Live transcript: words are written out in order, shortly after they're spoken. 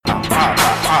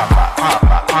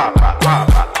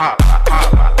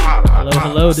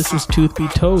Hello, this is Truth Be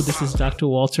Told. This is Dr.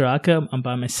 Walter Aka. I'm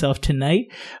by myself tonight,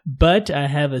 but I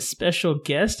have a special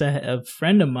guest, a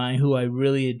friend of mine who I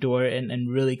really adore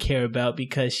and really care about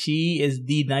because she is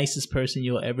the nicest person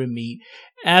you'll ever meet.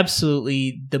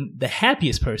 Absolutely the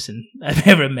happiest person I've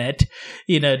ever met.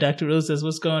 You know, Dr. Rosas,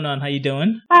 what's going on? How you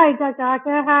doing? Hi, Dr.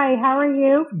 Aka. Hi, how are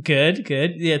you? Good.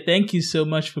 Yeah, thank you so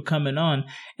much for coming on.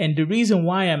 And the reason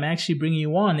why I'm actually bringing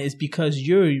you on is because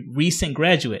you're a recent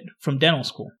graduate from dental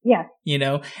school. Yes. You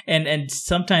know, and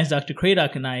sometimes Dr.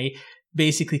 Craddock and I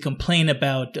basically complain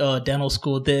about dental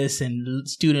school this and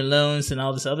student loans and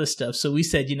all this other stuff. So we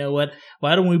said, you know what,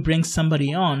 why don't we bring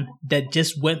somebody on that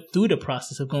just went through the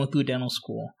process of going through dental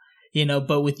school? You know,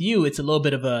 but with you, it's a little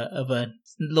bit of a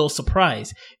little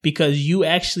surprise because you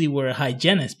actually were a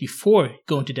hygienist before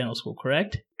going to dental school,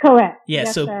 correct? Correct. Yeah,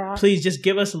 yes, so sir. Please just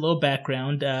give us a little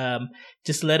background.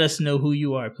 Just let us know who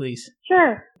you are, please.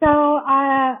 Sure. So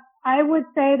I would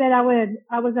say that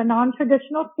I was a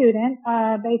non-traditional student.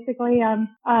 Basically, I'm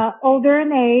older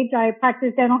in age. I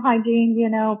practiced dental hygiene,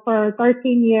 for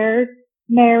 13 years,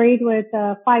 married with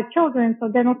 5 children. So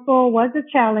dental school was a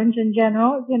challenge in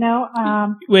general,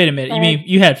 Wait a minute. You mean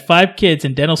you had 5 kids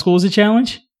and dental school was a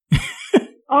challenge?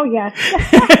 Oh, yes.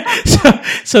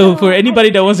 so for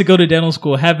anybody that wants to go to dental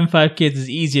school, having 5 kids is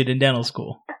easier than dental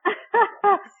school.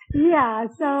 Yeah.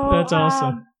 So that's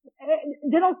awesome.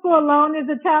 Dental school alone is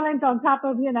a challenge on top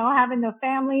of, having a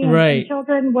family right. and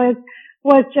children was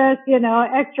just,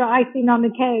 extra icing on the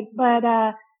cake. But,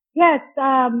 yes,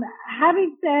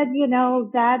 having said,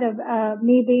 that of,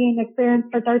 me being experienced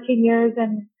for 13 years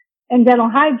in dental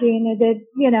hygiene,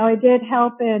 it did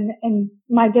help in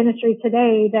my dentistry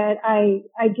today that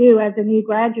I do as a new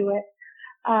graduate.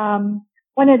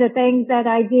 One of the things that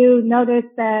I do notice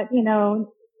that,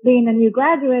 being a new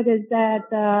graduate is that,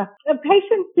 the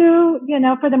patients do,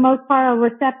 for the most part are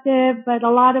receptive, but a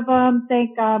lot of them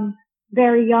think I'm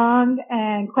very young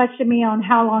and question me on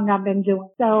how long I've been doing.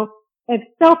 So if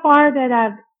so far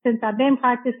since I've been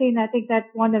practicing, I think that's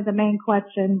one of the main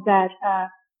questions that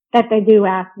they do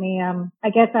ask me. I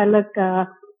guess I look, a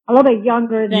little bit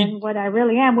younger than what I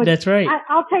really am. Which that's right.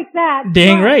 I'll take that.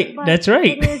 Dang right. That's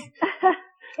right.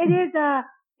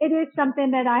 It is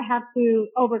something that I have to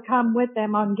overcome with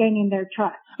them on gaining their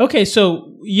trust. Okay,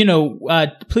 so,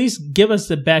 please give us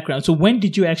the background. So when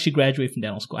did you actually graduate from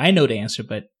dental school? I know the answer,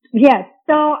 but... Yes,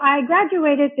 so I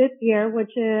graduated this year,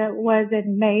 which was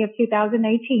in May of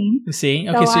 2018. See?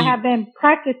 Okay, so I have been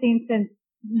practicing since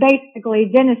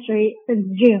basically dentistry since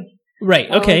June. Right,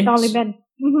 so okay. It's only been...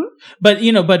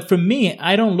 Mm-hmm. But for me,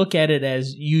 I don't look at it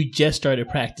as you just started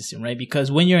practicing, right?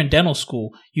 Because when you're in dental school,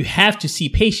 you have to see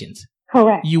patients.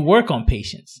 Correct. You work on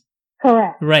patients.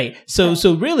 Correct. Right. So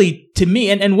really, to me,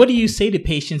 and what do you say to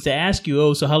patients that ask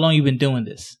you, so how long you been doing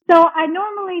this? So I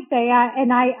normally say,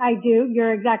 I do,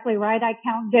 you're exactly right. I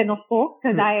count dental school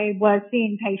because I was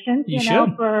seeing patients,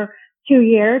 for 2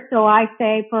 years. So I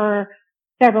say for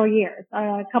several years,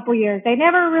 a couple years. They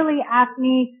never really ask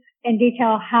me in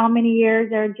detail how many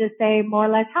years. They just say more or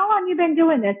less, how long you been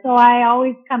doing this? So I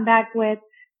always come back with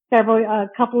a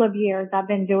couple of years I've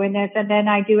been doing this. And then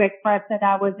I do express that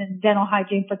I was in dental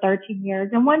hygiene for 13 years.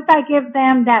 And once I give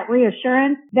them that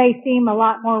reassurance, they seem a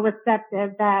lot more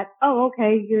receptive that, oh,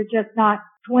 okay, you're just not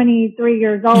 23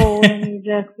 years old and you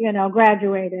just,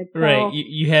 graduated. So right.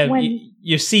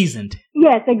 You're seasoned.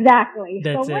 Yes, exactly.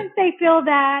 That's so once they feel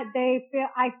that,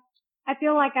 I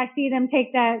feel like I see them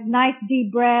take that nice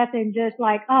deep breath and just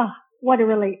like, oh, what a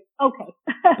relief. Okay.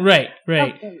 Right.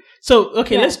 Okay. So,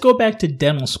 let's go back to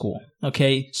dental school.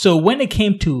 Okay. So when it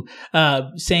came to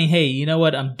saying, hey, you know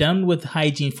what? I'm done with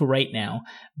hygiene for right now,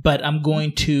 but I'm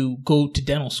going to go to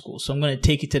dental school. So I'm going to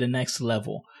take it to the next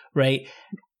level. Right.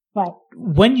 Right.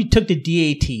 When you took the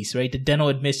DATs, right, the dental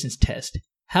admissions test,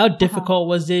 how difficult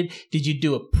was it? Did you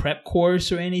do a prep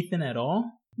course or anything at all?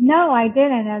 No, I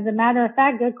didn't. As a matter of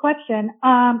fact, good question.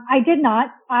 I did not.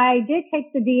 I did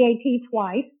take the DAT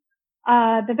twice.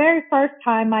 The very first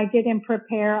time I didn't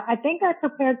prepare, I think I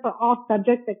prepared for all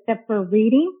subjects except for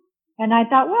reading. And I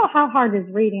thought, well, how hard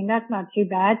is reading? That's not too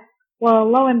bad. Well,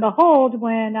 lo and behold,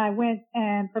 when I went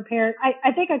and prepared,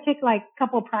 I think I took like a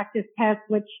couple practice tests,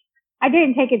 which I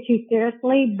didn't take it too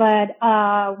seriously. But,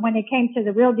 when it came to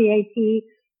the real DAT,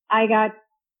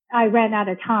 I ran out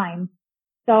of time.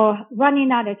 So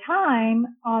running out of time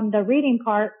on the reading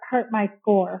part hurt my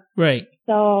score. Right.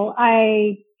 So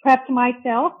I prepped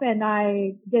myself and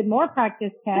I did more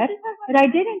practice tests, but I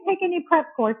didn't take any prep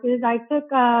courses. I took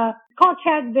called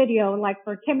chat video, like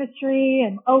for chemistry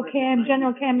and OChem,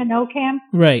 general chem and OChem.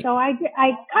 Right. So I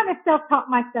kind of self-taught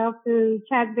myself through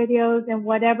chat videos and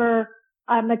whatever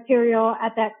material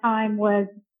at that time was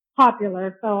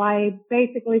popular. So I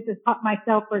basically just taught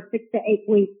myself for 6 to 8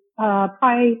 weeks,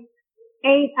 probably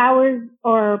 8 hours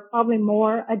or probably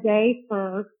more a day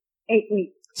for 8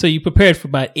 weeks. So you prepared for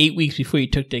about 8 weeks before you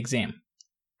took the exam.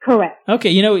 Correct.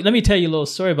 Okay, let me tell you a little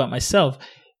story about myself.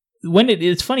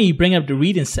 It's funny you bring up the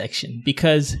reading section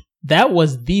because that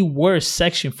was the worst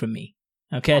section for me.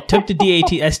 Okay, I took the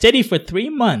DAT. I studied for 3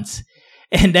 months,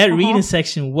 and that reading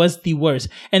section was the worst.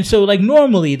 And so, like,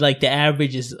 normally, like, the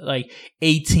average is like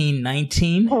 18,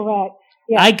 19. Correct.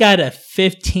 Yeah. I got a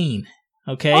 15.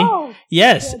 Okay. Oh,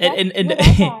 yes.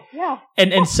 Yeah,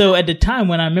 And so at the time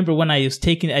when I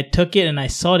took it and I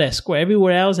saw that score.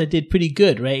 Everywhere else I did pretty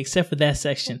good, right? Except for that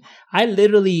section. I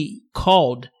literally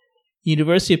called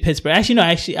University of Pittsburgh. Actually, no,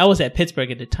 I was at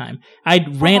Pittsburgh at the time. I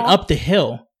ran up the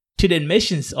hill to the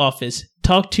admissions office,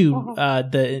 talked to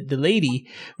the lady,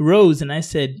 Rose, and I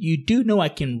said, "You do know I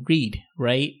can read,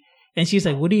 right?" And she's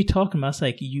like, "What are you talking about?" I was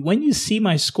like, "When you see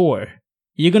my score,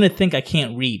 you're going to think I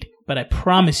can't read, but I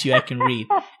promise you I can read."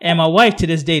 And my wife to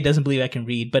this day doesn't believe I can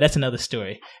read, but that's another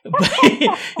story. But,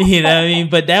 you know what I mean?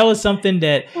 But that was something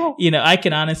that, I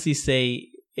can honestly say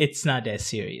it's not that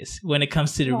serious when it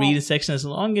comes to the reading section. As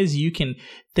long as you can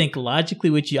think logically,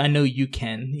 which I know you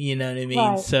can, you know what I mean?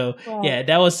 Right. So yeah,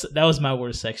 that was my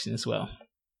worst section as well.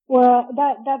 Well,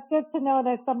 that's good to know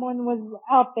that someone was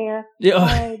out there.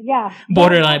 Yeah.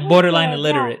 Borderline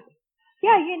illiterate.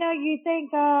 Yeah, you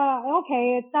think,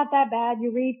 okay, it's not that bad.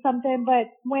 You read something,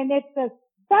 but when it's a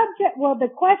subject, the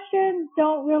questions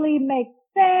don't really make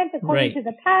sense according to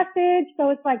the passage. So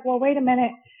it's like, well, wait a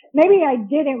minute. Maybe I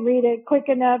didn't read it quick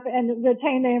enough and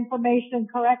retain the information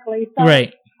correctly. So,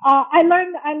 I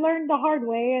learned the hard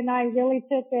way, and I really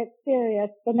took it serious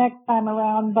the next time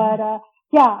around. But,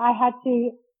 I had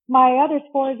to, my other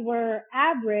scores were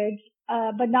average,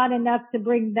 but not enough to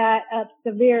bring that up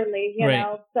severely, you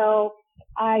know, so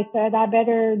I said I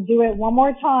better do it one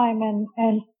more time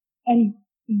and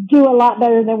do a lot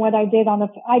better than what I did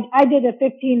I did a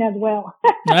 15 as well.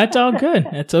 That's all good.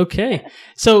 That's okay.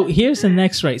 So here's the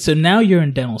next, right? So now you're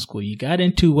in dental school. You got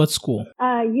into what school?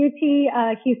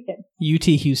 UT Houston. UT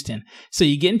Houston. So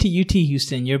you get into UT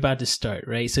Houston, you're about to start,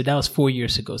 right? So that was 4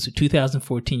 years ago. So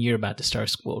 2014, you're about to start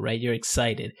school, right? You're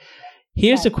excited.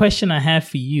 Here's the question I have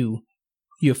for you.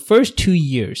 Your first 2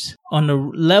 years, on a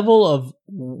level of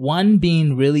 1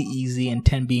 being really easy and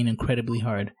 10 being incredibly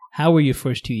hard, how were your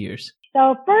first 2 years?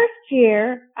 So first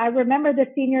year, I remember the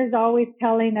seniors always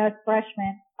telling us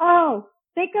freshmen, oh,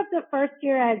 think of the first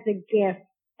year as a gift.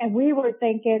 And we were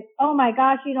thinking, oh my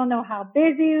gosh, you don't know how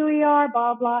busy we are,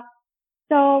 blah, blah.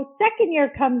 So second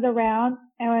year comes around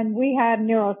and we have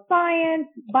neuroscience,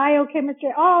 biochemistry,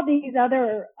 all these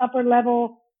other upper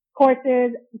level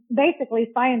courses, basically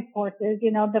science courses.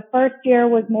 The first year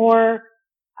was more,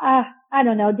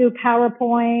 do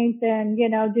PowerPoints and,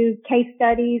 do case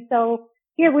studies. So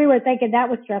here we were thinking that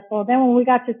was stressful. Then when we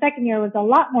got to second year, it was a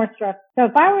lot more stressful. So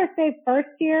if I were to say first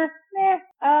year,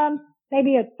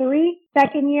 maybe a 3.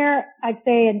 Second year, I'd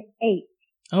say an 8.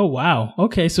 Oh, wow.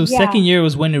 Okay. So second year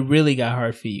was when it really got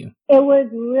hard for you. It was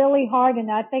really hard. And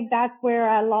I think that's where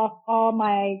I lost all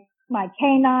my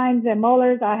canines and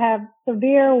molars. I have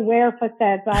severe wear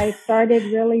facets. I started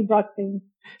really bruxing.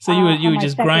 So you were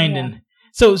just grinding. Year.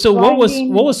 So what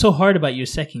was so hard about your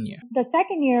second year? The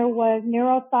second year was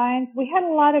neuroscience. We had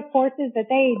a lot of courses that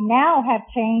they now have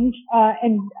changed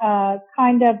and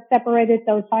kind of separated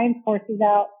those science courses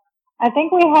out. I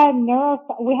think we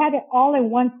had it all in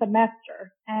one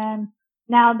semester, and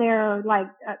now they're like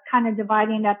kind of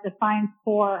dividing up the science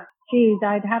for. Geez,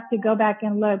 I'd have to go back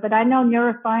and look, but I know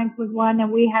neuroscience was one,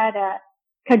 and we had a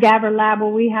cadaver lab where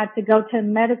we had to go to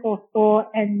medical school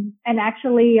and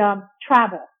actually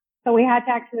travel. So we had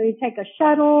to actually take a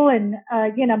shuttle and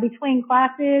between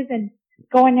classes and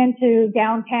going into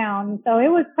downtown. So it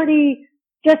was pretty,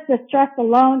 just the stress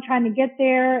alone trying to get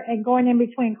there and going in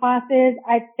between classes,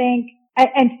 I think,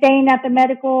 and staying at the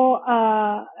medical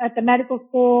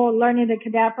school, learning the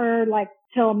cadaver like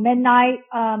till midnight,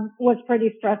 was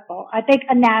pretty stressful. I think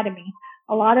a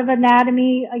lot of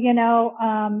anatomy,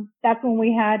 that's when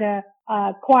we had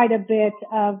quite a bit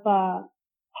of,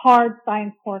 hard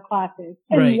science core classes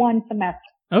in one semester.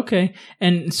 Okay.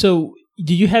 And so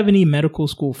do you have any medical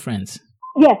school friends?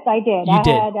 Yes, I did. I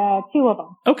had 2 of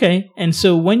them. Okay. And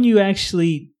so when you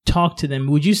actually talked to them,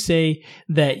 would you say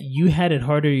that you had it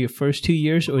harder your first 2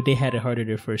 years or they had it harder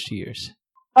their first 2 years?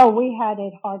 Oh, we had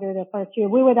it harder the first year.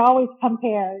 We would always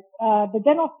compare the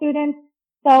dental students.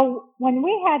 So when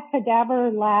we had cadaver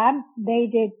lab, they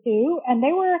did too, and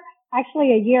they were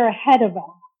actually a year ahead of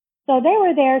us. So they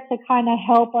were there to kind of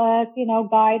help us,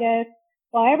 guide us.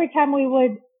 Well, every time we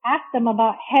would ask them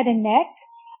about head and neck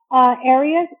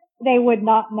areas, they would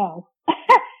not know.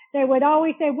 They would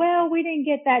always say, well, we didn't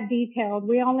get that detailed.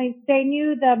 They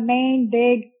knew the main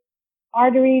big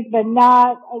arteries, but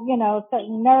not,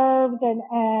 certain nerves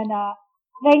and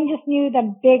they just knew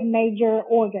the big major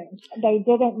organs. They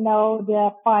didn't know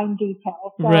the fine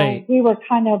details. So right. We were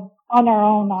kind of on our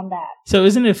own on that. So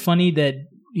isn't it funny that,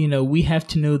 we have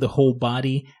to know the whole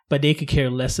body, but they could care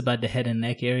less about the head and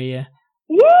neck area?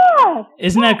 Yeah.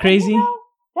 Isn't that crazy?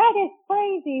 That is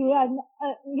crazy.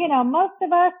 Most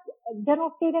of us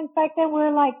dental students back then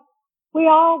were like, we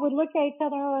all would look at each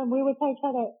other and we would tell each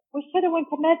other, we should have went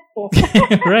to med school.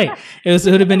 Right. It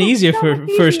would have been easier for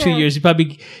easier. First 2 years. You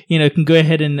probably, can go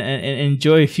ahead and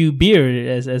enjoy a few beer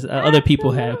as other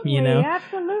people have,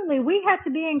 Absolutely. We had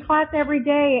to be in class every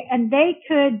day and they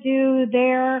could do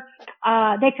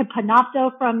they could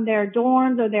panopto from their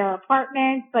dorms or their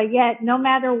apartments, but yet no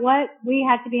matter what, we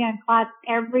had to be in class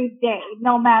every day,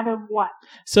 no matter what.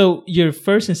 So your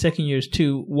first and second years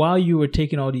too, while you were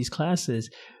taking all these classes,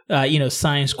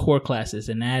 science core classes,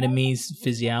 anatomies,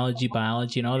 physiology,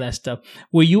 biology, and all that stuff.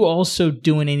 Were you also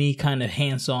doing any kind of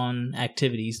hands-on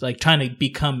activities, like trying to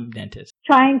become dentist?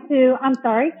 I'm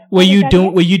sorry. Were you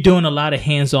doing a lot of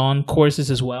hands-on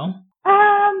courses as well?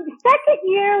 Second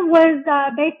year was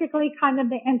basically kind of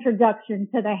the introduction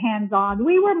to the hands-on.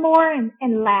 We were more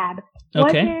in lab.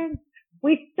 Okay.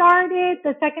 We started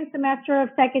the second semester of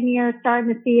second year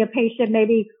starting to see a patient,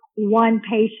 maybe one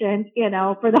patient,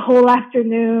 for the whole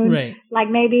afternoon, right? Like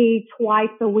maybe twice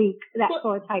a week,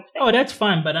 sort of type thing. Oh, that's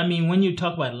fine. But I mean, when you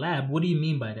talk about lab, what do you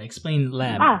mean by that? Explain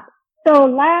lab. So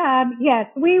lab, yes,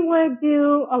 we would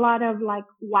do a lot of like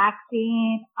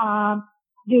waxing,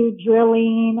 do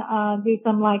drilling, do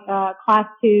some like, class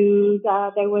 2s.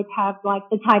 They would have like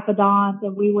the typodons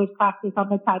and we would practice on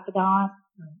the typodon,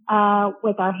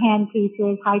 with our hand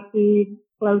pieces, high speed,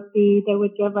 slow speed. They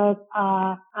would give us,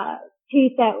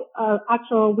 teeth that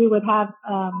we would have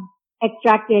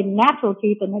extracted natural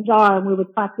teeth in a jar and we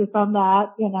would practice on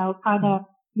that, kind of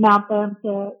mount them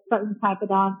to certain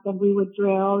typodonts and we would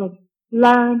drill and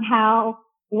learn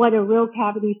what a real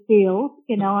cavity feels,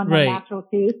 on the natural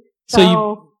tooth.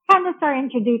 So kind of start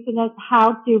introducing us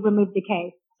how to remove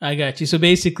decay. I got you. So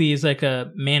basically it's like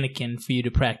a mannequin for you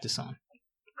to practice on.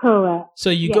 Correct. So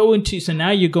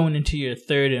now you're going into your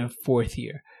third and fourth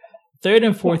year. Third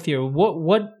and fourth year,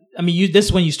 this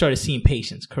is when you started seeing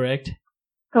patients, correct?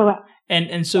 Correct.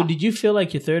 And so did you feel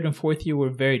like your third and fourth year were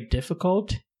very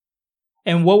difficult?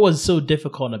 And what was so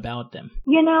difficult about them?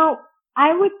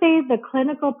 I would say the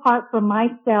clinical part for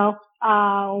myself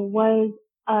was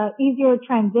easier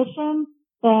transition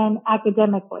than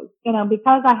academically.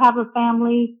 Because I have a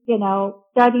family,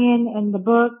 studying in the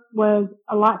book was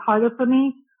a lot harder for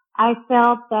me. I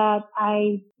felt that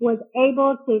I was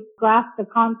able to grasp the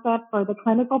concept for the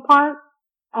clinical part.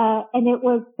 And it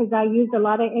was because I used a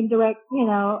lot of indirect,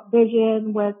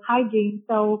 vision with hygiene.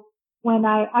 So when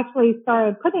I actually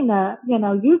started putting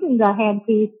using the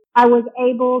handpiece, I was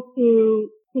able to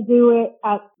do it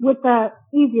with a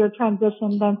easier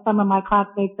transition than some of my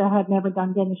classmates that had never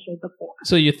done dentistry before.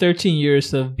 So your 13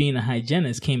 years of being a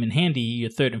hygienist came in handy your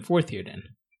third and fourth year then?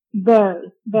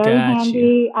 Very, very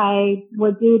handy. I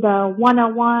would do the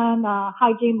 101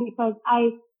 hygiene because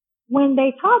when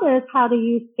they taught us how to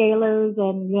use scalers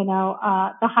and,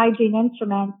 the hygiene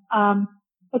instruments,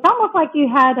 it's almost like you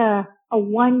had a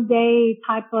 1 day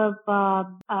type of,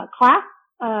 class.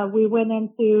 We went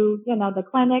into, the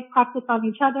clinic, practice on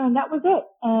each other, and that was it.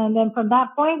 And then from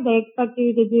that point, they expect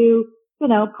you to do,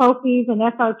 profies and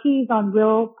SRTs on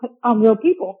real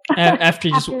people.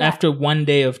 After 1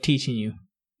 day of teaching you.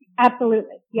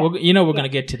 Absolutely. Yeah. Well, we're going to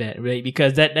get to that, right?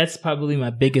 Because that's probably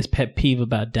my biggest pet peeve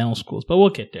about dental schools, but we'll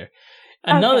get there.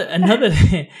 Another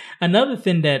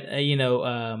thing that,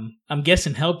 I'm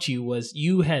guessing helped you was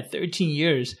you had 13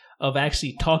 years of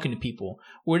actually talking to people.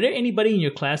 Were there anybody in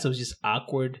your class that was just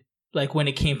awkward, like when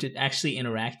it came to actually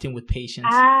interacting with patients?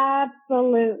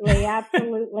 Absolutely.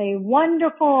 Absolutely.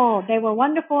 Wonderful. They were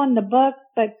wonderful in the book,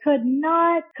 but could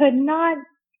not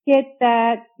get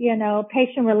that,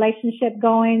 patient relationship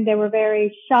going. They were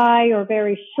very shy or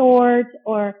very short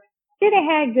or didn't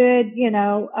have good,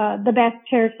 the best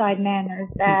chairside manners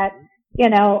that,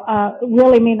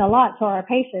 really mean a lot to our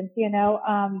patients.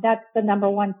 That's the number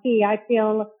one key. I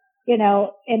feel, in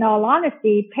all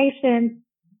honesty, patients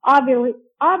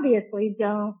obviously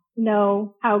don't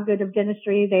know how good of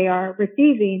dentistry they are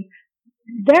receiving.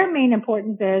 Their main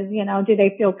importance is, do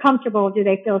they feel comfortable? Do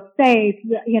they feel safe?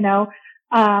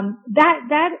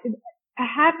 That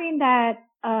having that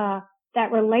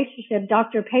relationship,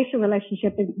 doctor-patient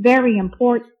relationship is very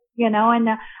important, and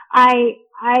I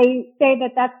say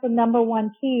that that's the number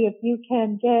one key. If you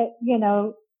can get,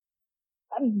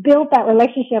 build that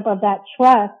relationship of that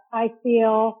trust, I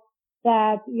feel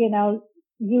that,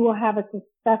 you will have a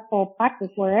successful practice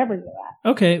wherever you're at.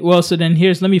 Okay. Well, so then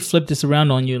let me flip this around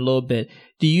on you a little bit.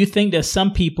 Do you think that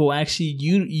some people actually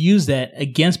use that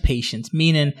against patients,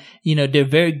 meaning, they're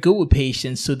very good with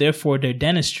patients, so therefore their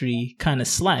dentistry kind of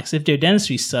slacks? If their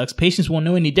dentistry sucks, patients won't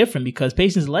know any different because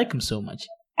patients like them so much.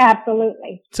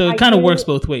 Absolutely. So it kind of works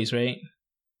both ways, right?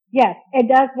 Yes, it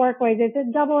does work ways. It's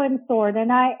a double-edged sword.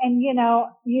 I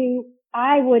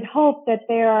would hope that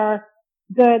there are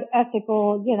good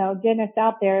ethical, dentists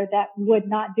out there that would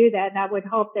not do that. And I would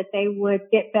hope that they would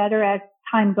get better as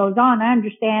time goes on. I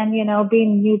understand,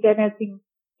 being a new dentist, you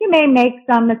may make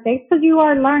some mistakes because you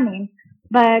are learning.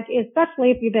 But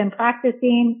especially if you've been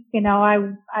practicing,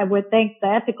 I would think the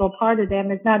ethical part of them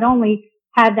is not only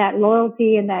have that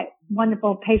loyalty and that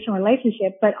wonderful patient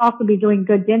relationship, but also be doing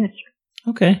good dentistry.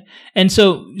 Okay. And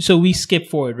so we skip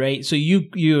forward, right? So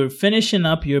you're finishing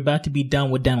up, you're about to be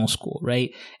done with dental school, right?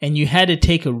 And you had to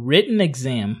take a written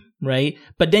exam, right?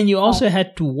 But then you also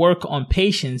had to work on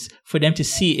patients for them to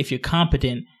see if you're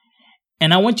competent.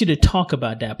 And I want you to talk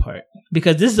about that part,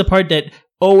 because this is the part that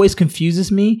always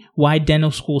confuses me, why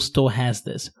dental school still has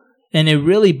this. And it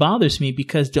really bothers me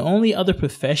because the only other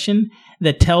profession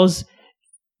that tells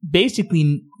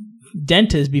basically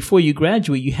dentists, before you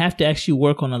graduate, you have to actually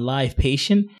work on a live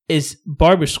patient, is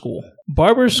barber school.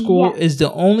 Barber school is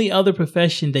the only other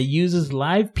profession that uses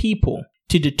live people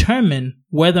to determine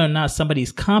whether or not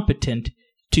somebody's competent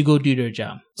to go do their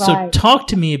job. Right. So talk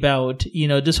to me about,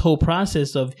 this whole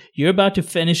process of you're about to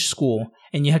finish school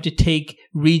and you have to take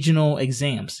regional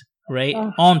exams, right?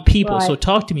 On people. Right. So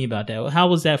talk to me about that. How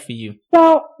was that for you?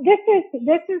 So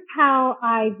this is how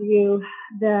I view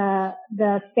the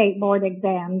state board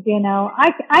exams.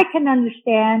 I can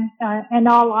understand, in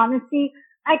all honesty,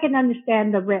 I can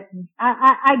understand the written.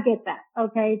 I get that,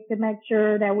 okay, to make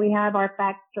sure that we have our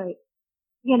facts straight.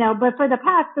 But for the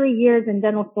past 3 years in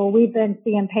dental school, we've been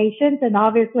seeing patients, and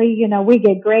obviously, we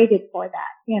get graded for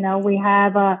that. We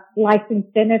have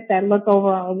licensed dentists that look over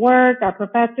our work, our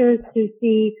professors, to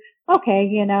see, okay,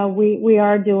 we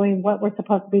are doing what we're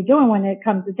supposed to be doing when it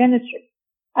comes to dentistry.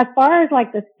 As far as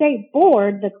like the state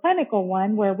board, the clinical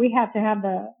one, where we have to have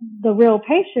the real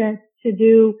patients to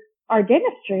do our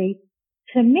dentistry,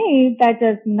 to me,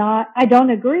 I don't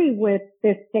agree with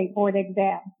this state board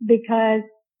exam, because,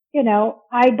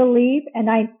 I believe, and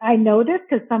I know this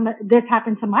because this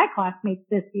happened to my classmates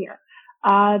this year.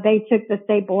 They took the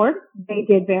state board. They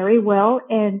did very well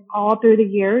in all through the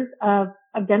years of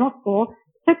dental school.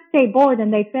 Took state board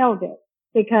and they failed it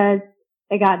because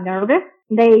they got nervous.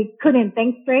 They couldn't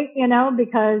think straight,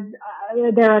 because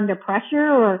they're under pressure,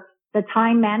 or the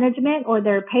time management, or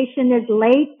their patient is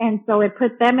late. And so it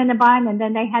put them in a bind, and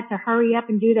then they had to hurry up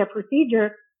and do their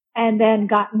procedure, and then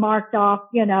got marked off,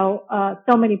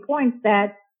 so many points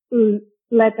that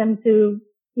led them to,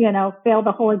 fail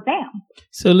the whole exam.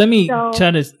 So let me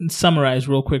try to summarize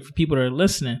real quick for people that are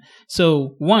listening.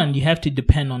 So one, you have to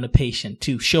depend on the patient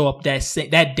to show up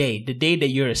that day, the day that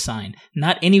you're assigned,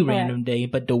 not any random day,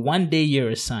 but the one day you're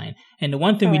assigned. And the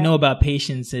one thing we know about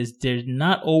patients is they're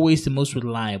not always the most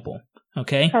reliable.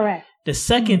 Okay. Correct. The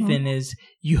second thing is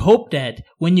you hope that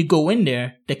when you go in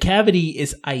there, the cavity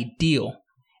is ideal.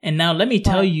 And now let me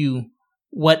tell you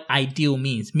what ideal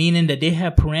means, meaning that they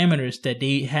have parameters that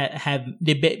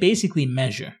they basically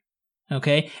measure.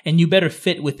 Okay. And you better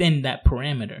fit within that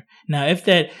parameter. Now, if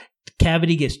that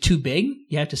cavity gets too big,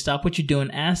 you have to stop what you're doing,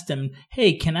 ask them,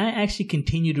 hey, can I actually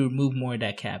continue to remove more of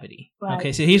that cavity? Right.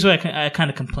 Okay. So here's what I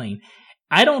kind of complain.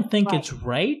 I don't think it's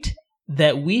right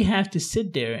that we have to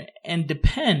sit there and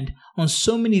depend on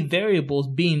so many variables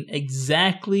being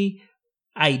exactly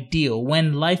ideal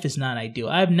when life is not ideal.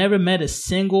 I've never met a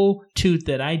single tooth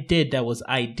that I did that was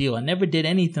ideal. I never did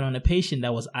anything on a patient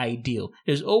that was ideal.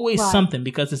 There's always something,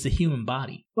 because it's a human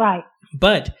body. Right.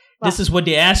 But this is what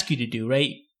they ask you to do,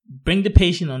 right? Bring the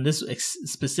patient on this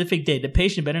specific day. The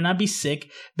patient better not be sick,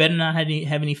 better not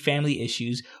have any family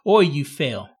issues, or you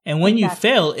fail. And when you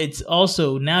fail, it's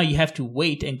also now you have to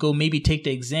wait and go maybe take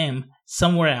the exam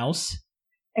somewhere else.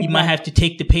 You might have to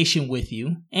take the patient with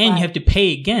you, and you have to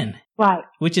pay again. Right.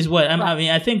 Which is what, I mean,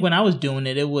 I think when I was doing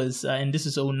it, it was, and this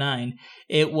is 2009,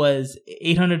 it was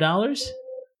 $800.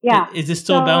 Yeah. Is this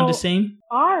still about the same?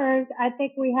 Ours, I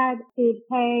think we had to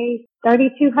pay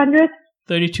 $3,200.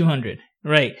 $3,200.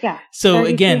 Right. Yeah. So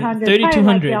again,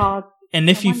 $3,200. And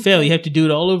if you fail, you have to do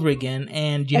it all over again,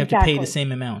 and you have to pay the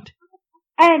same amount.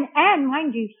 And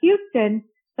mind you, Houston,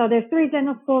 so there's 3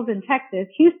 dental schools in Texas.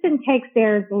 Houston takes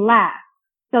theirs last.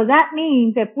 So that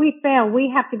means if we fail,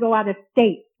 we have to go out of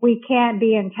state. We can't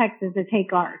be in Texas to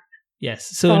take ours.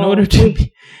 Yes. So in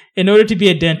order to be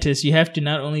a dentist, you have to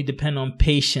not only depend on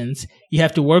patients, you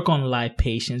have to work on live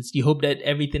patients. You hope that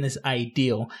everything is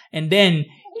ideal. And then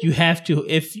you have to,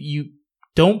 if you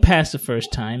don't pass the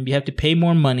first time, you have to pay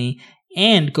more money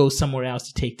and go somewhere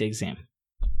else to take the exam.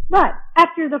 Right.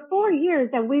 After the 4 years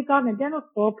that we've gone to dental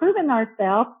school, proven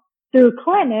ourselves through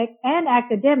clinic and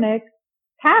academics,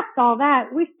 past all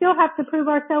that, we still have to prove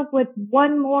ourselves with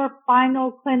one more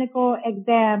final clinical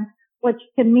exam, which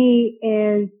to me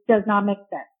does not make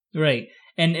sense. Right.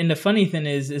 And the funny thing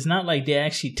is, it's not like they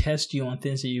actually test you on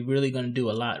things that you're really going to do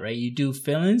a lot, right? You do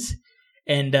fillings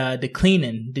and the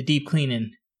cleaning, the deep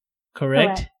cleaning,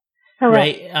 correct?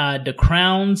 Correct. Right. The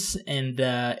crowns and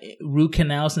root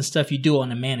canals and stuff you do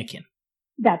on a mannequin.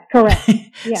 That's correct.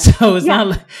 Yeah. So it's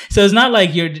not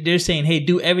like they're saying, hey,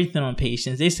 do everything on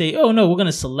patients. They say, oh no, we're going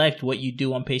to select what you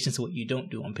do on patients and what you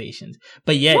don't do on patients.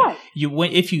 But yet,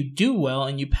 if you do well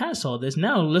and you pass all this,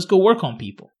 now let's go work on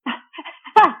people.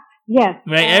 Yes.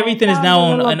 Right. Everything is now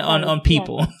on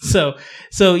people. Yes.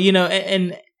 So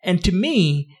and to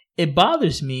me, it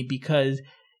bothers me because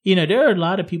there are a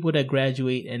lot of people that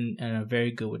graduate and are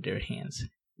very good with their hands,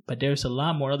 but there's a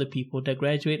lot more other people that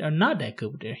graduate are not that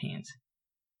good with their hands.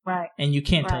 Right. And you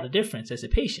can't tell the difference as a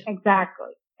patient.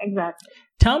 Exactly.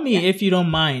 Tell me, if you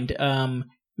don't mind,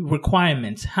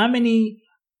 requirements. How many,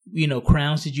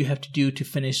 crowns did you have to do to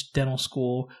finish dental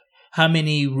school? How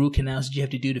many root canals did you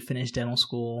have to do to finish dental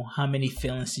school? How many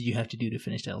fillings did you have to do to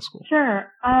finish dental school? Sure.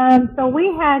 So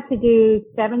we had to do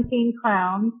 17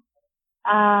 crowns,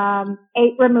 8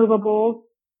 removables,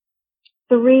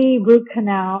 3 root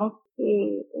canals,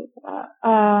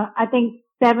 I think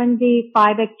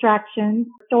 75 extractions,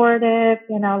 restorative,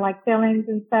 like fillings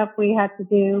and stuff we had to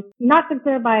do. Not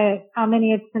considered by how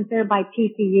many it's considered by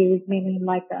PCUs, meaning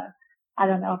like a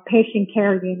patient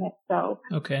care unit. So,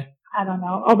 okay. I don't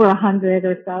know, over 100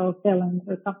 or so fillings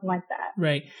or something like that.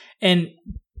 Right. And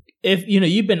if,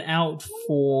 you've been out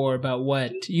for about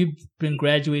you've been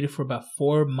graduated for about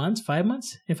 5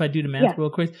 months, if I do the math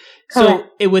real quick. Correct.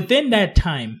 So within that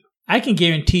time, I can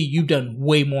guarantee you've done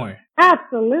way more.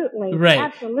 Absolutely. Right.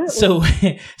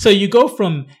 Absolutely. So you go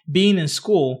from being in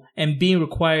school and being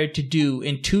required to do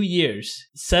in 2 years,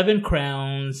 7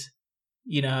 crowns,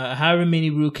 however many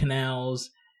root canals,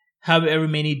 however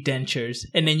many dentures,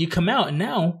 and then you come out and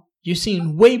now you're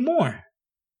seeing way more.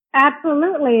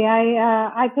 Absolutely.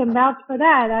 I can vouch for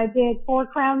that. I did 4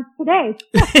 crowns today.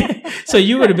 So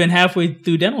you would have been halfway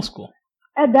through dental school.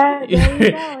 There you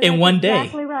go. In one day.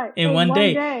 Exactly right. In one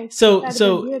day. So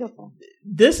beautiful.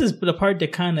 This is the part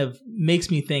that kind of makes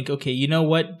me think, okay, you know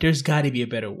what? There's got to be a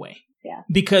better way. Yeah.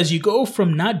 Because you go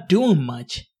from not doing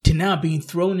much to now being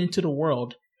thrown into the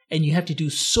world and you have to do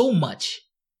so much.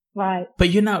 Right. But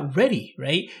you're not ready,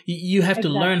 right? You have to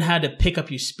learn how to pick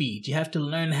up your speed. You have to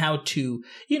learn how to,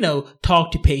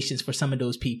 talk to patients for some of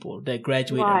those people that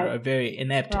graduate are very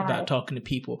inept about talking to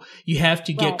people. You have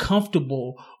to get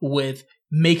comfortable with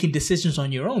making decisions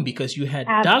on your own because you had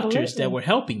doctors that were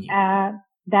helping you.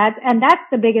 That's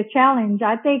the biggest challenge.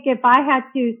 I think if I had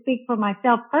to speak for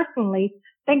myself personally,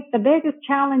 I think the biggest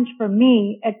challenge for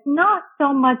me, it's not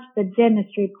so much the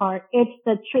dentistry part, it's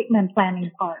the treatment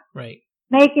planning part. Right.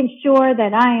 Making sure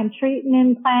that I am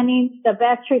treatment planning the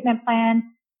best treatment plan,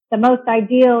 the most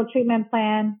ideal treatment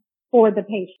plan for the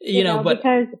patient.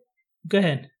 Because go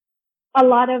ahead. A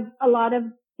lot of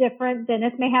different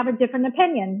dentists may have a different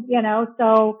opinion,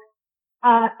 so,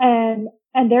 and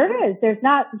there's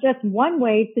not just one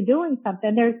way to doing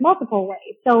something. There's multiple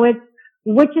ways. So it's,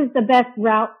 which is the best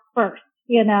route first,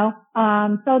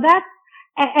 so that's,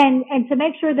 and to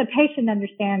make sure the patient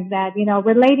understands that,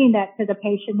 relating that to the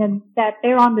patient and that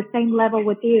they're on the same level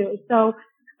with you. So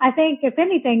I think if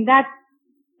anything, that's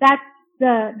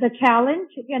the challenge,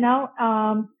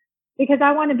 because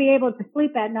I want to be able to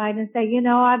sleep at night and say,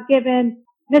 I've given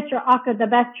Mr. Aka the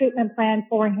best treatment plan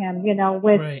for him,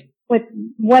 with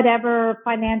whatever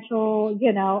financial,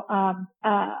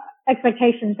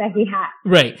 expectations that he has.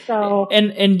 Right. So,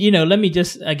 and let me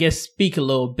just, I guess, speak a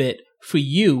little bit for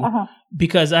you,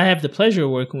 because I have the pleasure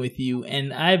of working with you,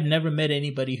 and I've never met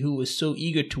anybody who was so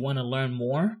eager to want to learn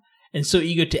more and so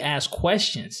eager to ask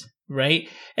questions. Right.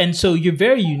 And so you're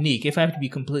very unique, if I have to be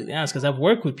completely honest, because I've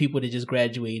worked with people that just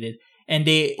graduated and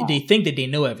they think that they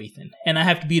know everything. And I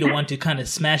have to be the one to kind of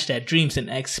smash that dreams and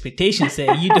expectations, say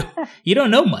you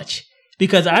don't know much.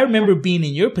 Because I remember being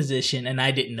in your position and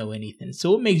I didn't know anything.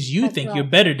 So it makes you think you're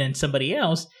better than somebody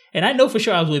else. And I know for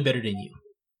sure I was way better than you.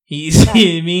 You see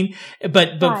what I mean?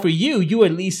 But for you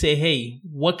at least say, hey,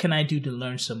 what can I do to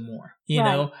learn some more? You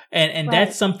know? And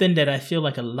that's something that I feel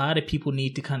like a lot of people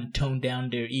need to kind of tone down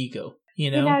their ego. You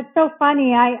know, it's so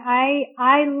funny.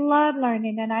 I love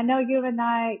learning, and I know you and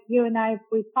I,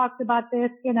 we've talked about this,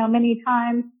 you know, many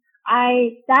times.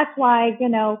 That's why, you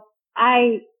know,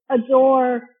 I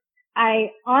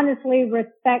I honestly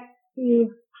respect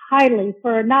you highly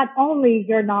for not only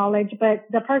your knowledge, but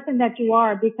the person that you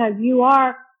are, because you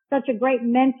are such a great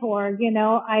mentor. You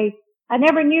know, I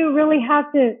never knew really how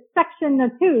to section the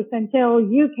tooth until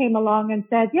you came along and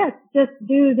said, yes, just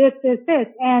do this, this, this.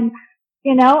 And,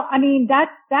 you know, I mean,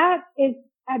 that's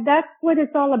what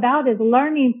it's all about, is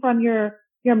learning from your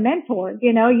mentors.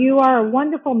 You know, you are a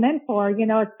wonderful mentor, you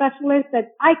know, a specialist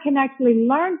that I can actually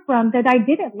learn from that I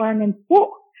didn't learn in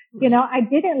school. You know, I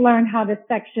didn't learn how to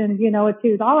section, you know, a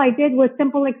tooth. All I did was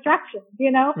simple extraction, you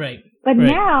know. Right. But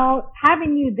now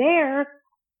having you there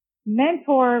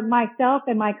mentor myself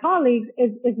and my colleagues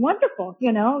is wonderful.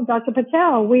 You know, Dr.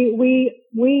 Patel, we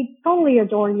totally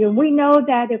adore you. We know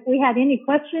that if we had any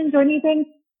questions or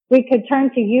anything, we could turn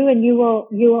to you and you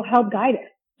will help guide us.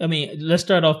 I mean, let's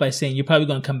start off by saying you're probably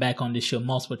going to come back on this show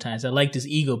multiple times. I like this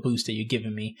ego boost that you're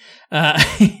giving me. You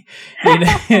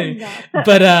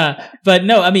know, but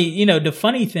no, I mean, you know, the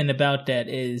funny thing about that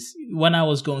is when I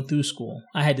was going through school,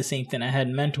 I had the same thing. I had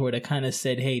a mentor that kind of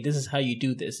said, hey, this is how you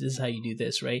do this. This is how you do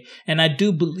this. Right. And I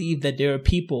do believe that there are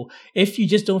people, if you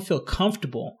just don't feel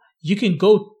comfortable, you can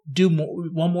go do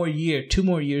one more year, 2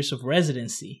 more years of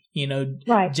residency, you know,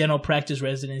 right. General practice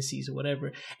residencies or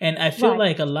whatever. And I feel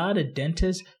like a lot of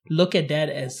dentists look at that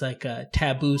as like a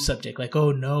taboo subject. Like,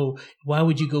 oh no, why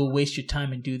would you go waste your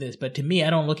time and do this? But to me, I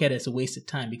don't look at it as a waste of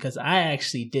time because I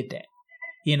actually did that,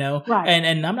 you know,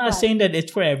 and I'm not saying that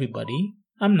it's for everybody.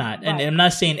 I'm not. And I'm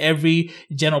not saying every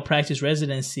general practice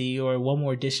residency or one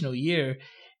more additional year,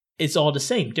 it's all the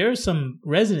same. There are some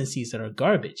residencies that are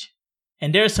garbage.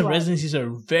 And there are some residencies that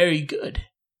are very good,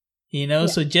 you know?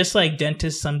 So just like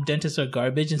dentists, some dentists are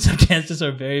garbage and some dentists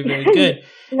are very, very good,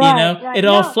 you know? It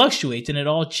all fluctuates and it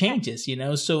all changes, you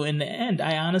know? So in the end,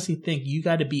 I honestly think you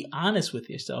got to be honest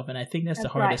with yourself. And I think that's the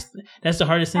hardest, that's the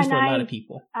hardest thing for a lot of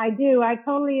people. I do. I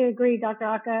totally agree, Dr.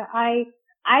 Aka.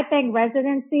 I think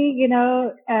residency, you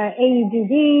know,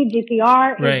 AUDD,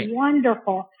 GPR is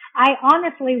wonderful. I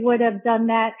honestly would have done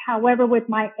that. However, with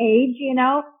my age, you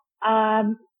know,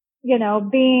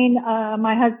 being,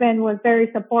 my husband was very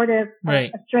supportive,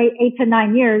 a straight 8 to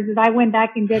 9 years, as I went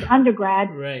back and did undergrad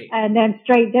and then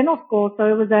straight dental school. So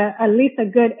it was at least a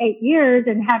good 8 years,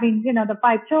 and having, you know, the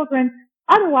 5 children.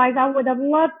 Otherwise, I would have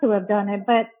loved to have done it.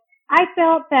 But I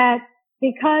felt that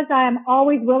because I am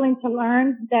always willing to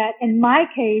learn, that in my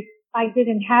case, I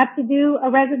didn't have to do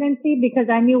a residency because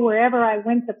I knew wherever I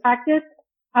went to practice,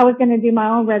 I was going to do my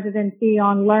own residency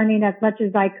on learning as much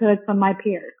as I could from my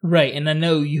peers. Right. And I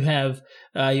know you have,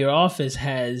 your office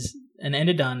has an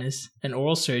endodontist, an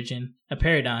oral surgeon, a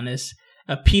periodontist,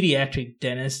 a pediatric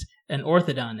dentist, an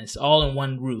orthodontist, all in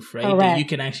one roof, right? That you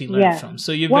can actually learn from.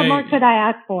 So you're what more could I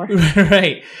ask for?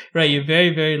 Right. You're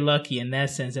very, very lucky in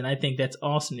that sense. And I think that's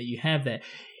awesome that you have that.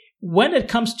 When it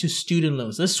comes to student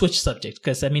loans, let's switch subjects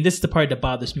because, I mean, this is the part that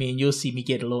bothers me and you'll see me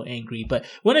get a little angry. But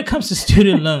when it comes to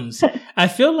student loans, I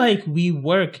feel like we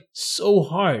work so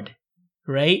hard,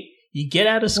 right? You get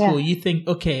out of school, you think,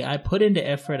 okay, I put in the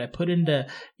effort, I put in the,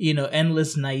 you know,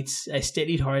 endless nights, I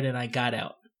studied hard and I got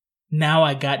out. Now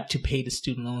I got to pay the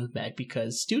student loans back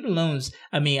because student loans,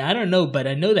 I mean, I don't know, but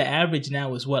I know the average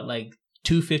now is what, like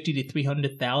 $250,000 to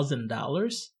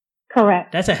 $300,000?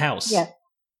 Correct. That's a house. Yes.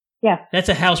 Yeah. That's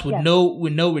a house with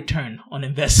no return on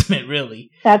investment,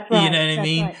 really. That's right. You know what I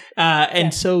mean? Right.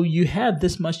 And so you have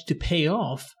this much to pay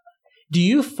off. Do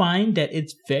you find that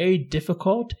it's very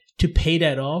difficult to pay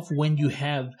that off when you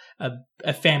have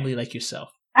a family like yourself?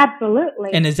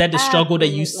 Absolutely. And is that the struggle that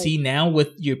you see now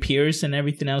with your peers and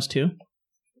everything else too?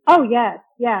 Oh, yes.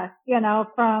 Yes. You know,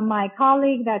 from my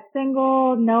colleague that's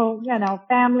single, no, you know,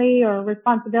 family or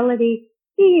responsibility,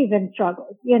 he even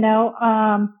struggles, you know,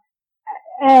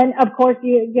 and of course,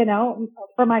 you know,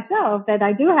 for myself, that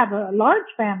I do have a large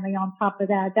family on top of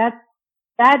that.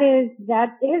 That is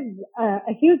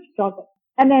a huge struggle.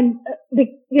 And then,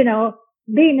 you know,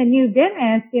 being a new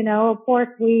dentist, you know, of course,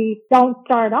 we don't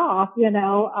start off, you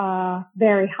know,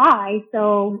 very high.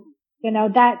 So, you know,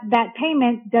 that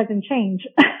payment doesn't change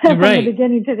from the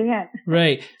beginning to the end.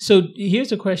 Right. So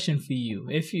here's a question for you.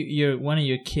 If one of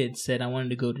your kids said, I wanted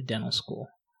to go to dental school,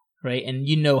 right? And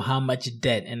you know how much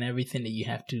debt and everything that you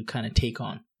have to kind of take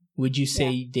on. Would you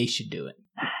say they should do it?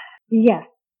 Yes.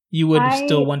 You would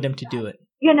still want them to do it?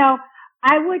 You know,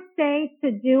 I would say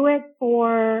to do it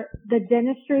for the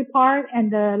dentistry part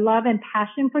and the love and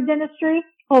passion for dentistry.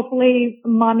 Hopefully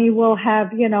mommy will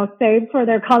have, you know, saved for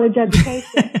their college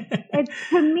education.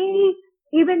 To me,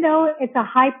 even though it's a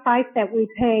high price that we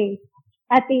pay,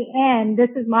 at the end, this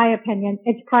is my opinion,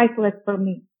 it's priceless for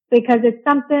me because it's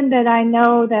something that I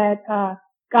know that,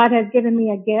 God has given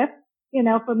me a gift,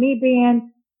 for me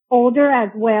being older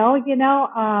as well,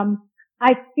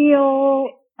 I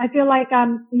feel like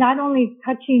I'm not only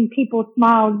touching people's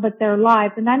smiles, but their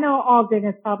lives. And I know all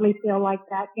dentists probably feel like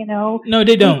that, No,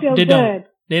 they don't. They don't.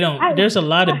 They don't. There's a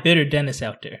lot of bitter dentists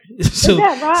out there. So, is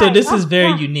that right? So this is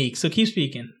very unique. So keep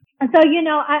speaking. And so,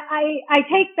 I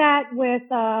take that with,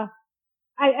 I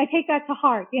take that to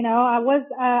heart.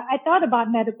 I thought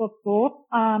about medical school,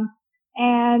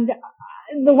 and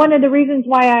one of the reasons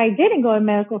why I didn't go to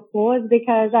medical school is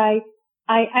because I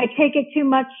take it too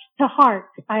much to heart.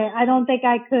 I don't think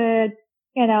I could,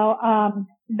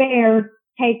 bear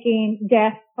taking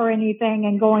death or anything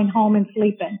and going home and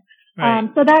sleeping. Right.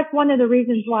 So that's one of the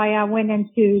reasons why I went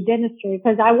into dentistry,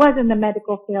 because I was in the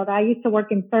medical field. I used to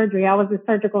work in surgery. I was a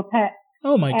surgical tech.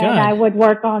 Oh my God. And I would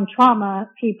work on trauma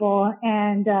people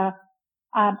and,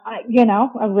 I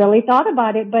really thought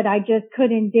about it, but I just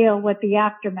couldn't deal with the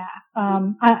aftermath.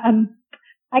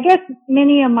 I guess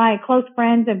many of my close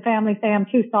friends and family say I'm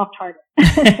too soft-hearted.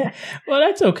 Well,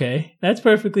 that's okay. That's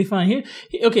perfectly fine.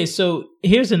 Okay. So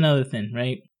here's another thing,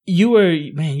 right?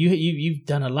 You've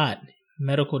done a lot.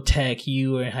 Medical tech,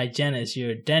 you were a hygienist, you're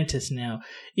a dentist now.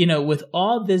 With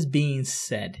all this being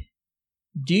said,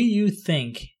 do you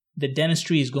think the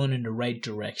dentistry is going in the right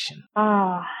direction?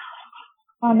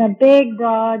 On a big,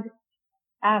 broad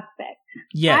aspect.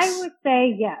 Yes. I would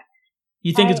say yes.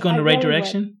 You think it's going in the right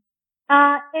direction?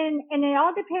 And it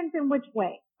all depends in which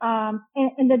way.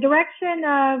 In the direction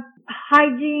of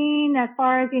hygiene, as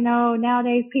far as,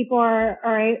 nowadays people are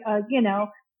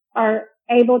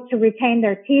able to retain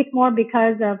their teeth more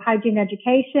because of hygiene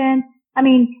education. I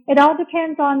mean, it all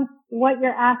depends on what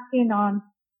you're asking on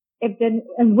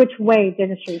in which way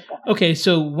dentistry is going. Okay,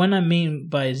 so what I mean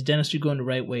by is dentistry going the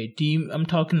right way? I'm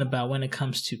talking about when it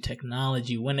comes to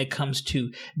technology, when it comes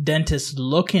to dentists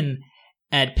looking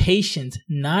at patients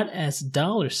not as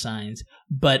dollar signs,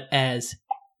 but as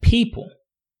people.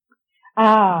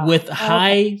 With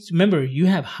high, remember, you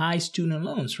have high student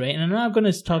loans, right? And I'm not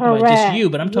going to talk about just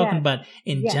you, but I'm talking about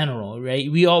in general, right?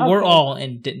 We're all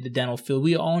in the dental field.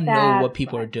 We all know what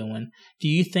people are doing. Do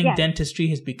you think dentistry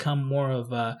has become more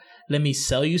of a, let me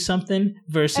sell you something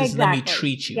versus let me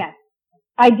treat you? Yes,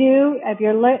 I do. If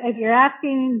you're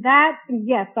asking that,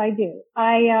 yes, I do.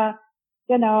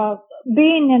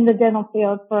 Being in the dental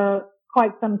field for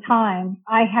quite some time,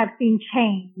 I have seen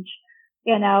change.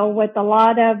 With a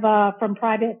lot of, from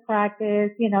private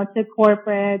practice, to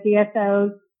corporate,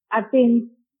 DSOs, I've seen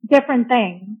different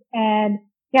things. And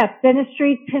yes,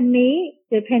 dentistry to me,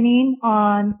 depending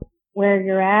on where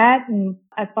you're at and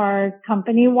as far as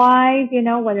company wise,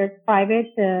 whether it's private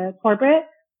to corporate,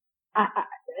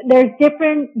 there's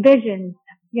different visions,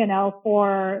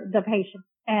 for the patient.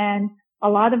 And a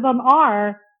lot of them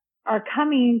are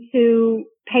coming to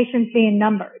patients being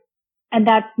numbers. And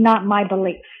that's not my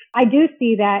belief. I do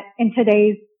see that in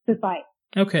today's society.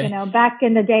 Okay. Back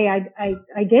in the day,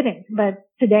 I didn't, but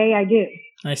today I do.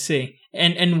 I see.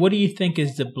 And what do you think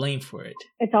is the blame for it?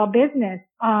 It's all business.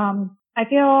 I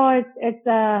feel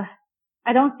I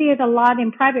don't see it a lot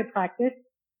in private practice,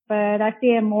 but I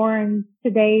see it more in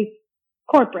today's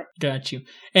corporate. Got you.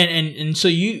 And so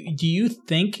do you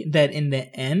think that in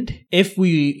the end, if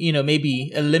we,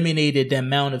 maybe eliminated the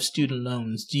amount of student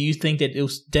loans, do you think that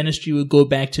dentistry would go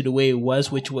back to the way it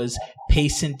was, which was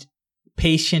patient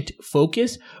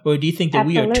focus? Or do you think that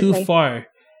Absolutely. We are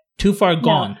too far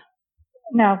gone?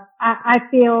 No, I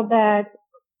feel that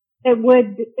it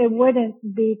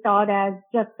wouldn't be thought as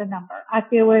just a number. I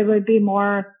feel it would be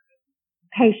more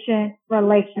patient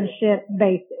relationship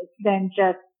basis than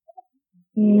just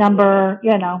number,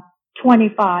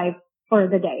 25 for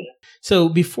the day. So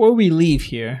before we leave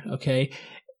here, okay,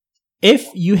 if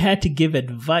you had to give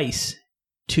advice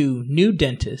to new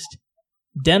dentists,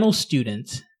 dental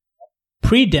students,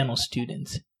 pre-dental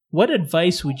students, what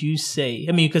advice would you say?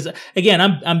 I mean, because again,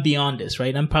 I'm beyond this,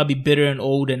 right? I'm probably bitter and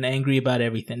old and angry about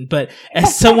everything. But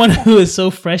as someone who is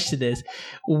so fresh to this,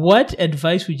 what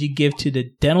advice would you give to the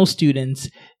dental students,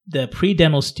 the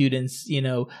pre-dental students,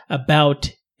 about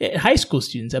high school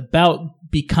students about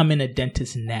becoming a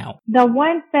dentist now? The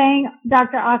one thing,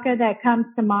 Dr. Aka, that comes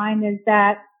to mind is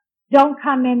that don't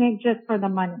come in it just for the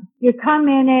money. You come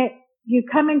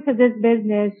into this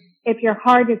business if your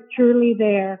heart is truly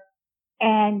there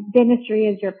and dentistry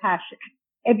is your passion.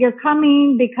 If you're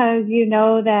coming because you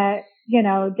know that,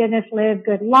 dentists live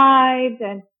good lives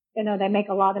and, they make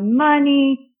a lot of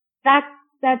money, that's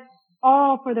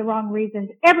all for the wrong reasons.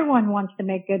 Everyone wants to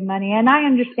make good money, and I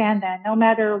understand that no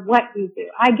matter what you do.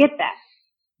 I get that.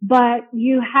 but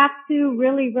you have to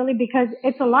really, really, because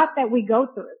it's a lot that we go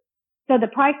through. So the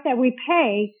price that we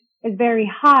pay is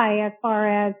very high as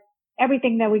far as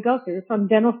everything that we go through, from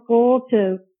dental school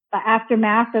to the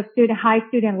aftermath of high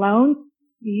student loans.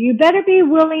 You better be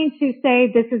willing to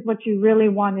say this is what you really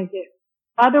want to do.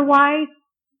 Otherwise,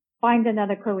 find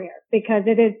another career, because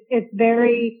it's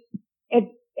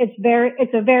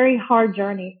a very hard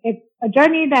journey. It's a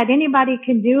journey that anybody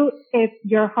can do if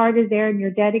your heart is there and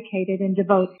you're dedicated and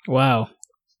devoted. Wow.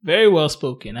 Very well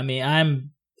spoken. I mean,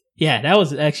 that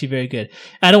was actually very good.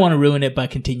 I don't want to ruin it by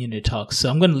continuing to talk, so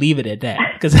I'm going to leave it at that,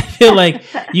 because I feel like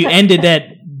you ended that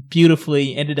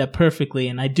beautifully, ended up perfectly.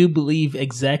 And I do believe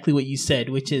exactly what you said,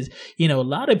 which is, a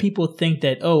lot of people think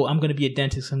that, oh, I'm going to be a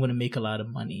dentist, I'm going to make a lot of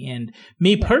money. And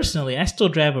me personally, I still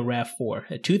drive a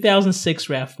RAV4, a 2006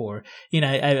 RAV4.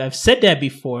 I've said that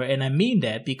before, and I mean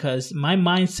that because my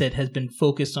mindset has been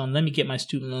focused on, let me get my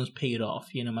student loans paid off.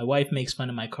 My wife makes fun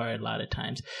of my car a lot of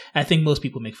times. I think most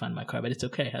people make fun of my car, but it's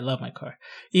okay. I love my car.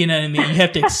 You know what I mean? You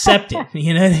have to accept it.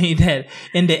 You know what I mean? That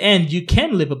in the end, you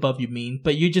can live above your means,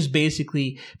 but you're just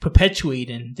basically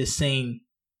perpetuating the same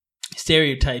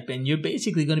stereotype, and you're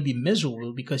basically going to be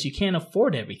miserable because you can't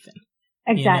afford everything.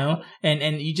 Exactly.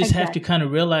 And you just have to kind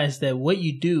of realize that what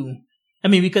you do, I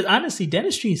mean, because honestly,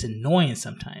 dentistry is annoying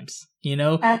sometimes.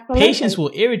 Absolutely. Patients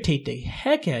will irritate the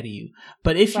heck out of you.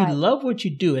 But if you love what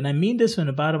you do, and I mean this from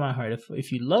the bottom of my heart,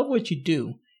 if you love what you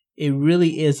do, it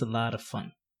really is a lot of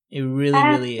fun. It really,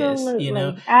 really is.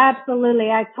 Absolutely.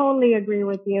 I totally agree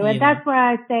with you. And that's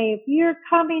why I say, if you're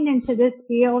coming into this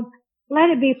field, let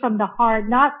it be from the heart,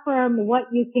 not from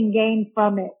what you can gain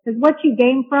from it. Because what you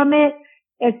gain from it,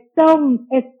 it's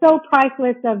so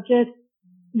priceless, of just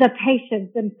the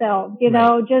patients themselves.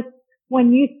 Just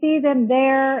when you see them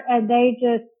there and they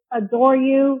just adore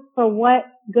you for what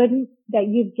good that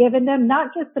you've given them,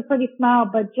 not just the pretty smile,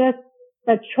 but just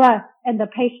the trust and the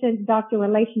patient-doctor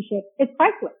relationship. It's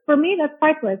priceless. For me, that's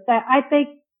priceless. I think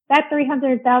that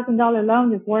 $300,000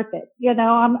 loan is worth it.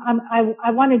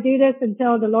 I want to do this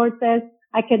until the Lord says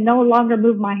I can no longer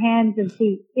move my hands and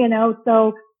feet.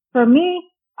 So for me,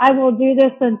 I will do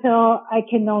this until I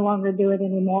can no longer do it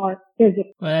anymore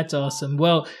physically. Well, that's awesome.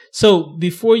 Well, so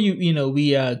before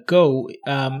we go,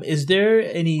 is there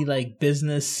any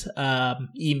business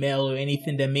email or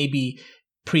anything that maybe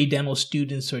pre-dental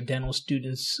students or dental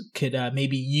students could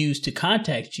maybe use to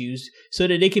contact you so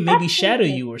that they can maybe shadow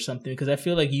you or something? Because I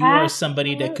feel like you are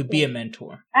somebody that could be a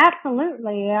mentor.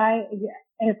 Absolutely.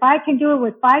 If I can do it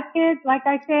with 5 kids, like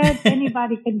I said,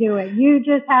 anybody can do it. You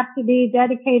just have to be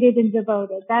dedicated and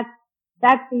devoted. That's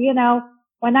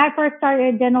when I first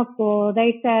started dental school,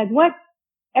 they said,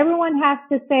 everyone has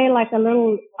to say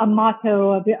a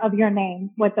motto of your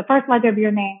name, with the first letter of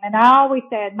your name. And I always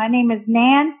said, my name is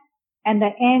Nan, and the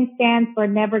N stands for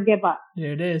never give up.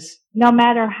 There it is. No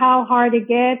matter how hard it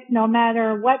gets, no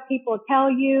matter what people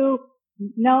tell you,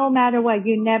 no matter what,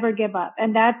 you never give up.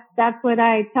 And that's what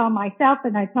I tell myself,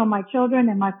 and I tell my children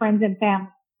and my friends and family.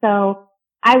 So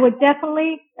I would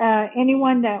definitely,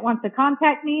 anyone that wants to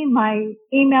contact me, my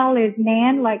email is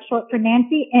Nan, like short for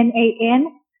Nancy, NAN,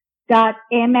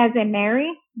 .M as in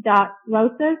Mary,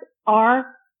 .Rosas,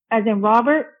 R as in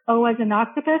Robert, O as in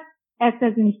octopus, S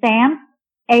as in Sam,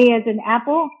 A as in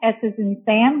Apple, S as in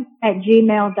Sam,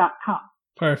 @gmail.com.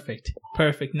 Perfect.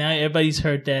 Now everybody's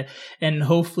heard that, and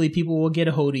hopefully people will get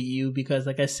a hold of you, because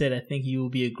like I said, I think you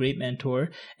will be a great mentor,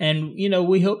 and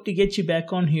we hope to get you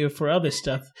back on here for other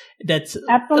stuff that's a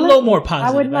little more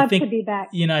positive. I would love to be back.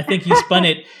 I think you spun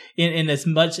it in as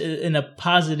much in a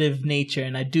positive nature,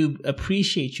 and I do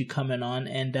appreciate you coming on,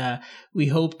 and we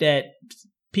hope that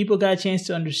people got a chance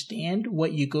to understand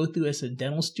what you go through as a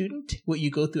dental student, what you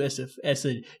go through as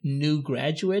a new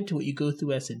graduate, what you go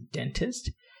through as a dentist.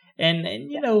 And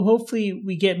hopefully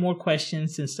we get more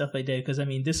questions and stuff like that, because I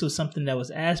mean, this was something that was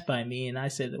asked by me, and I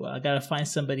said, well, I got to find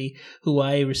somebody who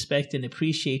I respect and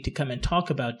appreciate to come and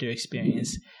talk about their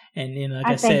experience. And like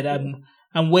I said, I'm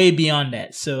way beyond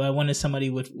that, so I wanted somebody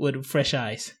with fresh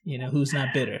eyes, who's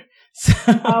not bitter. So.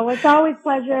 Oh, it's always a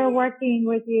pleasure working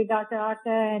with you, Dr. Akta,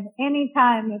 and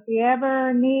anytime if you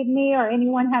ever need me or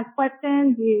anyone has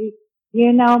questions,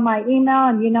 you know my email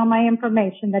and you know my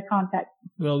information to contact me.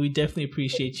 Well, we definitely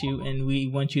appreciate you, and we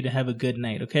want you to have a good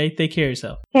night, okay? Take care of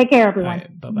yourself. Take care, everyone. All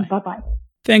right, bye-bye. Bye-bye.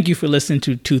 Thank you for listening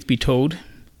to Tooth Be Told.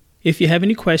 If you have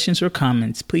any questions or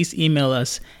comments, please email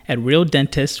us at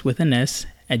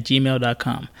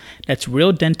realdentist@gmail.com. That's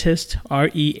realdentist,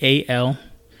 REAL,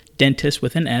 dentist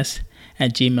with an S,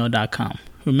 @gmail.com.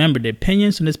 Remember, the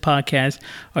opinions on this podcast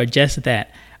are just that,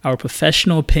 our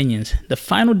professional opinions. The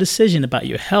final decision about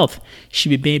your health should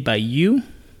be made by you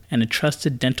and a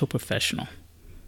trusted dental professional.